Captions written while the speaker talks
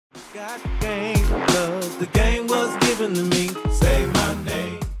Got game, 'cause the game was given to me. Say my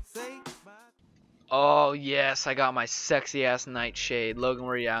name. Oh yes, I got my sexy ass nightshade. Logan,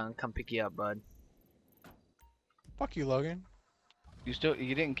 where you at? I'm gonna come pick you up, bud. Fuck you, Logan. You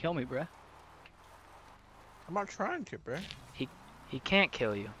didn't kill me, bruh. I'm not trying to, bro. He can't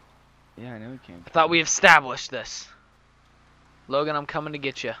kill you. Yeah, I know he can't. I thought we established this. Logan, I'm coming to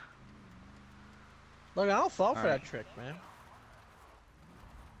get you. Logan, I don't fall for Alright. that trick, man.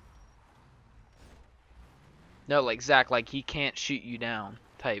 No, like Zach, like he can't shoot you down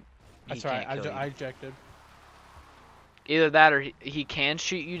type. That's He right. can't kill I you. ejected. Either that or he can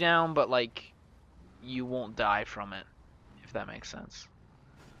shoot you down, but like you won't die from it, if that makes sense.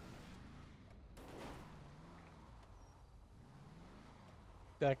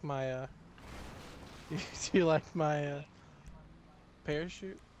 Like my do you like my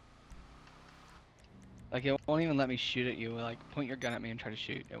parachute? Like, it won't even let me shoot at you. Like, point your gun at me and try to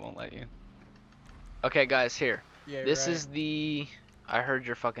shoot. It won't let you. Okay, guys, here. Yeah, This right. is the. I heard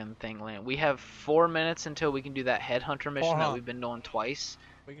your fucking thing land. We have 4 minutes until we can do that headhunter mission that we've been doing twice.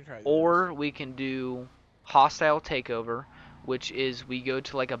 We can try this. Or we can do hostile takeover, which is we go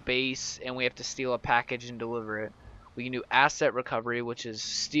to like a base and we have to steal a package and deliver it. We can do asset recovery, which is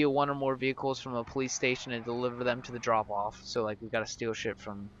steal one or more vehicles from a police station and deliver them to the drop-off. So like we gotta steal shit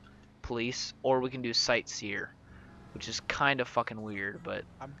from police. Or we can do sightseer, which is kind of fucking weird, but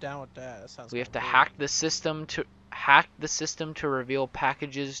I'm down with that. That sounds. we have to kinda hack the system to reveal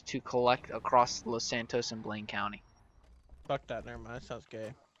packages to collect across Los Santos and Blaine County. cool. Fuck that. Never mind. That sounds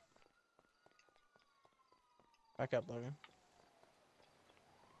gay. Back up, Logan.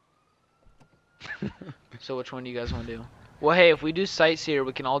 So which one do you guys want to do? Well, hey, if we do sightseer,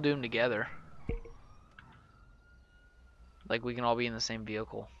 we can all do them together. Like we can all be in the same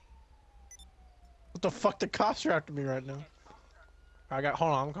vehicle. What the fuck? The cops are after me right now.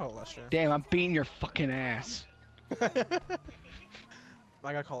 Hold on. I'm calling Lester. Damn, I'm beating your fucking ass. I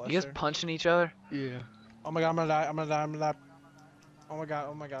gotta call Lester. You guys punching each other? Yeah. Oh my god, I'm gonna die. I'm gonna die. I'm gonna die. Oh my god.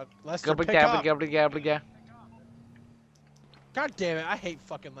 Oh my god. Lester, Gobble pick gabble up. gabble gabble gabble. God damn it. I hate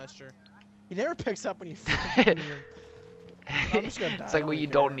fucking Lester. He never picks up when you fucking need him. I'm just gonna die. It's I like don't when you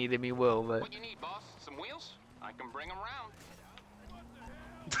even don't care. need him, he will. But What you need, boss? Some wheels? I can bring them round.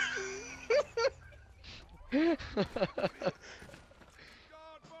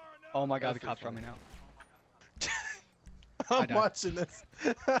 Oh my god, the That's cops are funny. on me now. I'm died. watching this.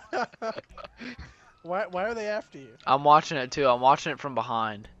 Why are they after you? I'm watching it too. I'm watching it from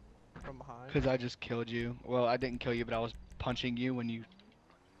behind. From behind? Because I just killed you. Well, I didn't kill you, but I was punching you when you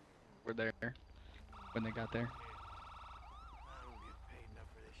were there. When they got there.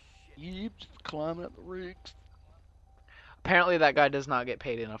 Yep, just climbing up the rigs. Apparently, that guy does not get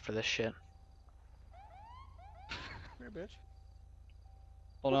paid enough for this shit. Here, bitch.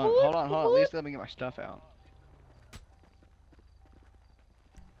 Hold on. At least let me get my stuff out.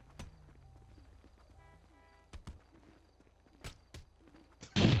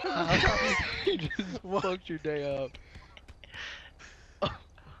 You just fucked your day up.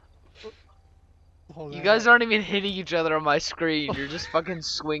 Hold You on. guys aren't even hitting each other on my screen. You're just fucking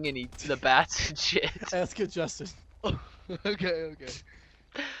swinging the bats and shit. Hey, let's get Justin. Okay.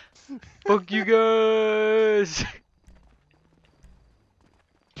 Fuck you guys.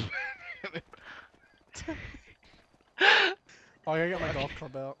 Oh, I gotta get my golf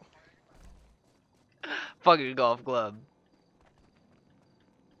club out. Fucking golf club.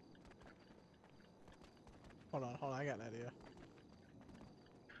 Hold on. I got an idea.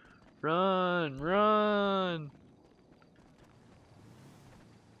 Run.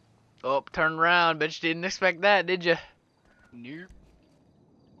 Oh, turn around. Bet you didn't expect that, did you? Nope.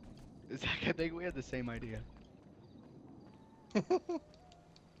 It's like, I think we had the same idea. Are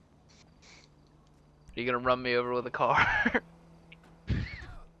you gonna run me over with a car?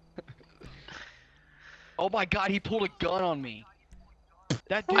 Oh my god, he pulled a gun on me.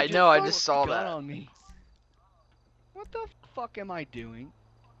 That dude I know, I pulled just a saw gun that. on me. What the fuck am I doing?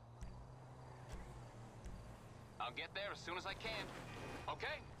 I'll get there as soon as I can.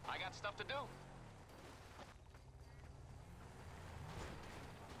 Okay, I got stuff to do.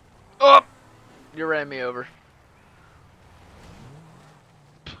 Oh! You ran me over.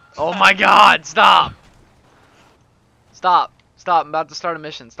 Oh my god, stop! Stop, I'm about to start a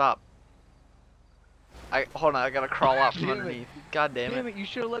mission, stop. Hold on, I gotta crawl out from Damn it. underneath. God damn Damn it. it, you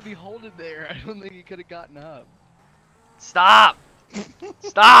should have let me hold it there. I don't think he could have gotten up. Stop!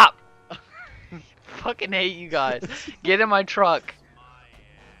 Stop! Fucking hate you guys. Get in my truck.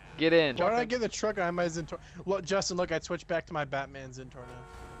 Get in. Why did I get the truck on my Zentor? Look, Justin, look, I switched back to my Batman Zentor now.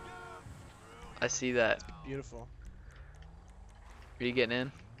 I see that. Beautiful. Are you getting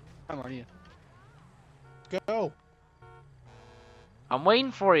in? are you? Go. I'm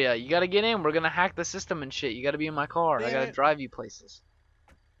waiting for you. You gotta get in. We're gonna hack the system and shit. You gotta be in my car. I Damn gotta it. drive you places.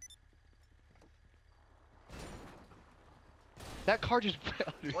 That car just.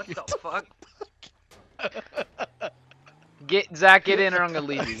 What the fuck? Get Zach, get in, or I'm gonna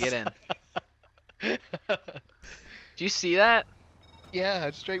leave you. Get in. Do you see that? Yeah,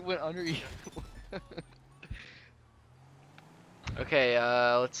 it straight went under you. Okay,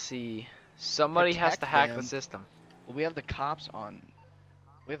 let's see. Somebody has to Protect hack the them. system. Well, we have the cops on.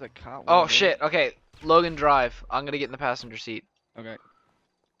 We have the cop. Oh shit. Okay, Logan, drive. I'm gonna get in the passenger seat. Okay.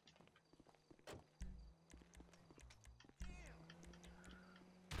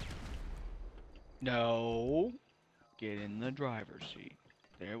 No. Get in the driver's seat.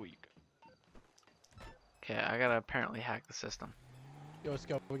 There we go. Okay, I gotta apparently hack the system. Yo, let's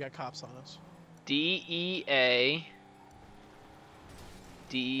go. We got cops on us. DEA.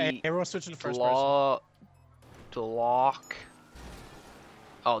 Hey, everyone switching to first person. Delock.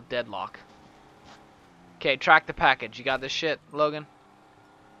 Oh, deadlock. Okay, track the package. You got this shit, Logan?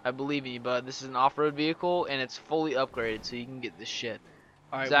 I believe in you, bud. This is an off-road vehicle, and it's fully upgraded, so you can get this shit.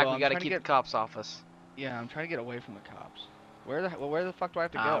 All right, Zach, well, we gotta keep the cops off us. Yeah, I'm trying to get away from the cops. Where the fuck do I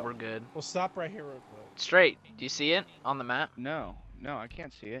have to Ah, go? we're good. We'll stop right here real quick. Straight. Do you see it on the map? No, I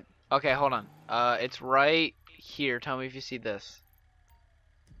can't see it. Okay, hold on. It's right here. Tell me if you see this.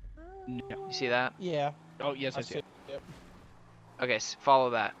 No. You see that? Yeah. Oh yes, I see it. Yep. Okay,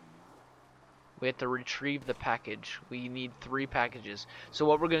 follow that. We have to retrieve the package. We need 3 packages. So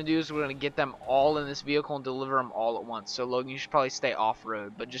what we're going to do is we're going to get them all in this vehicle and deliver them all at once. So Logan, you should probably stay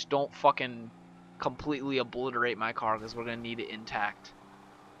off-road, but just don't fucking completely obliterate my car because we're going to need it intact.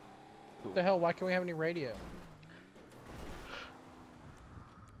 What the hell? Why can't we have any radio?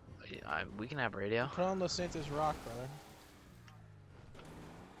 We can have radio. Put on Los Santos Rock, brother.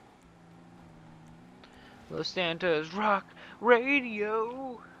 Los Santos Rock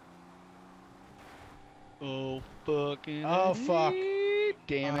Radio. Oh fucking. Oh, fuck.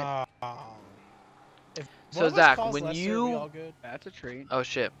 Damn it. If So, one of us Zach, calls when Lester, you- we all good? That's a treat. Oh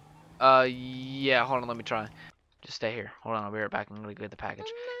shit. Yeah, hold on, let me try. Just stay here. Hold on, I'll be right back. I'm gonna get the package.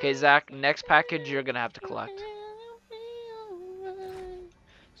 Okay, Zach, next package you're gonna have to collect.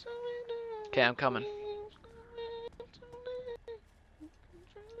 Okay, I'm coming.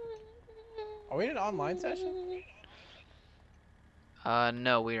 Are we in an online session?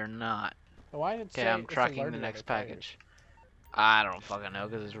 No, we are not. Why did it Okay, say I'm it's tracking the alerted next other players? package. I don't fucking know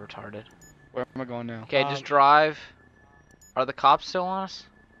because it's retarded. Where am I going now? Okay, just drive. Are the cops still on us?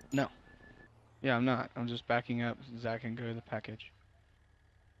 Yeah, I'm not. I'm just backing up so Zach can go to the package.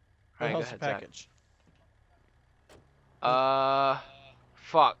 What the Alright, go hell's the ahead, Zach. package?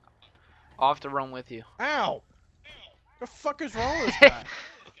 Fuck. I'll have to run with you. Ow! The fuck is wrong with this guy?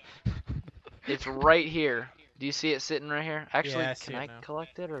 It's right here. Do you see it sitting right here? Actually, Yeah, I see can it I now.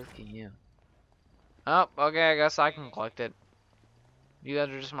 collect it or can you? Oh, okay, I guess I can collect it. You guys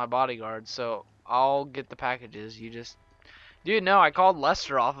are just my bodyguards, so I'll get the packages. You just... Dude, no, I called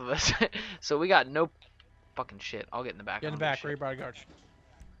Lester off of us. So we got no fucking shit. I'll get in the back. Get in the back, where your bodyguards.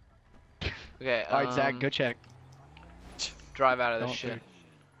 Okay, All right, Zach, go check. drive out of this Don't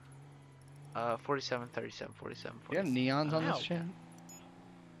shit. 47, 37, 47, Do you have 47. neons on Ow. this shit?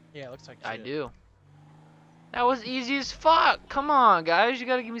 Yeah, it looks like I shit. do. That was easy as fuck. Come on, guys. You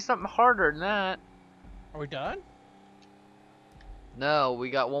gotta give me something harder than that. Are we done? No, we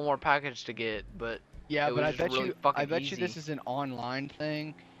got one more package to get, but Yeah, It but was I just bet really you, fucking I bet you this easy. is an online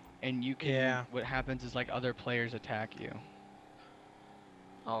thing, and you can. Yeah. What happens is like other players attack you.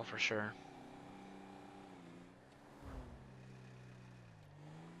 oh, for sure.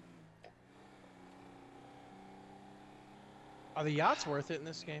 Are the yachts worth it in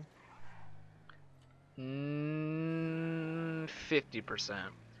this game? 50%.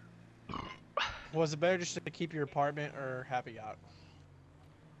 Was it better just to keep your apartment or have a yacht?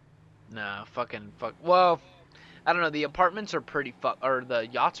 No, fucking fuck. Well, I don't know. The apartments are pretty or the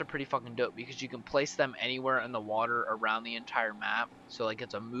yachts are pretty fucking dope because you can place them anywhere in the water around the entire map. So like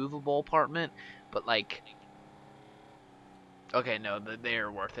it's a movable apartment, but like, okay, no, they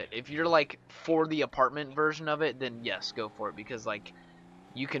are worth it. If you're like for the apartment version of it, then yes, go for it because like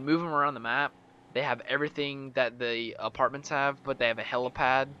you can move them around the map. They have everything that the apartments have, but they have a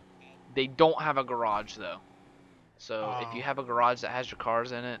helipad. They don't have a garage though. So if you Oh. have a garage that has your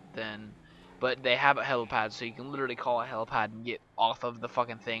cars in it, then, but they have a helipad, so you can literally call a helipad and get off of the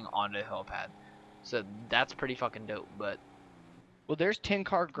fucking thing onto the helipad. So that's pretty fucking dope. But Well, there's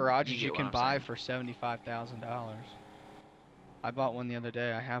 10-car garages get you what can I'm buy saying. for $75,000. I bought one the other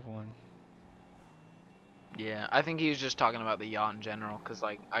day. I have one. Yeah, I think he was just talking about the yacht in general, cause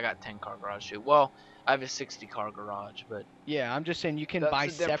like I got 10-car garage too. Well, I have a 60-car garage, but Yeah, I'm just saying you can That's buy a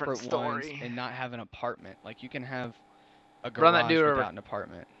different separate ones story. and not have an apartment. Like you can have a Run that dude garage over. without an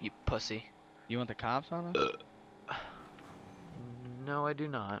apartment. You pussy. You want the cops on us? No, I do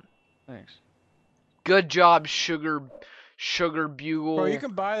not. Thanks. Good job, Sugar Bugle. Bro, you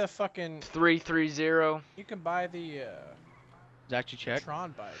can buy the fucking. 330. You can buy the Zach, you check?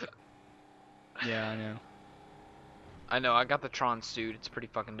 Tron bike. Yeah, I know. I know, I got the Tron suit. It's pretty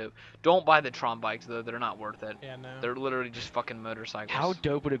fucking dope. Don't buy the Tron bikes though. They're not worth it. Yeah, no. They're literally just fucking motorcycles. How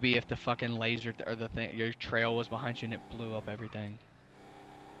dope would it be if the fucking laser or the thing, your trail was behind you and it blew up everything?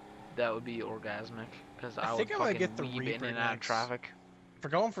 That would be orgasmic, because I would think I'm gonna fucking get the weave in Reaper and out of next. traffic. For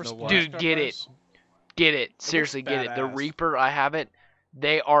going for The splash what? Dude, get it. covers, Get it. Seriously, get it. The badass. Reaper, I have it.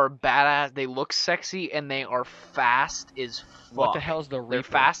 They are badass. They look sexy, and they are fast as fuck. What the hell's the Reaper? They're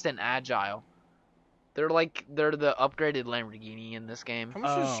fast and agile. They're the upgraded Lamborghini in this game. How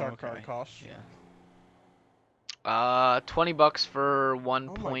much does Oh, shark okay. card cost? Yeah. $20 for Oh my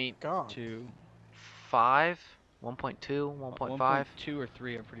 1.5, god. 2. 1.2, 1.5. 1.2 or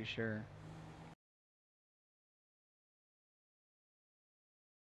 3, I'm pretty sure.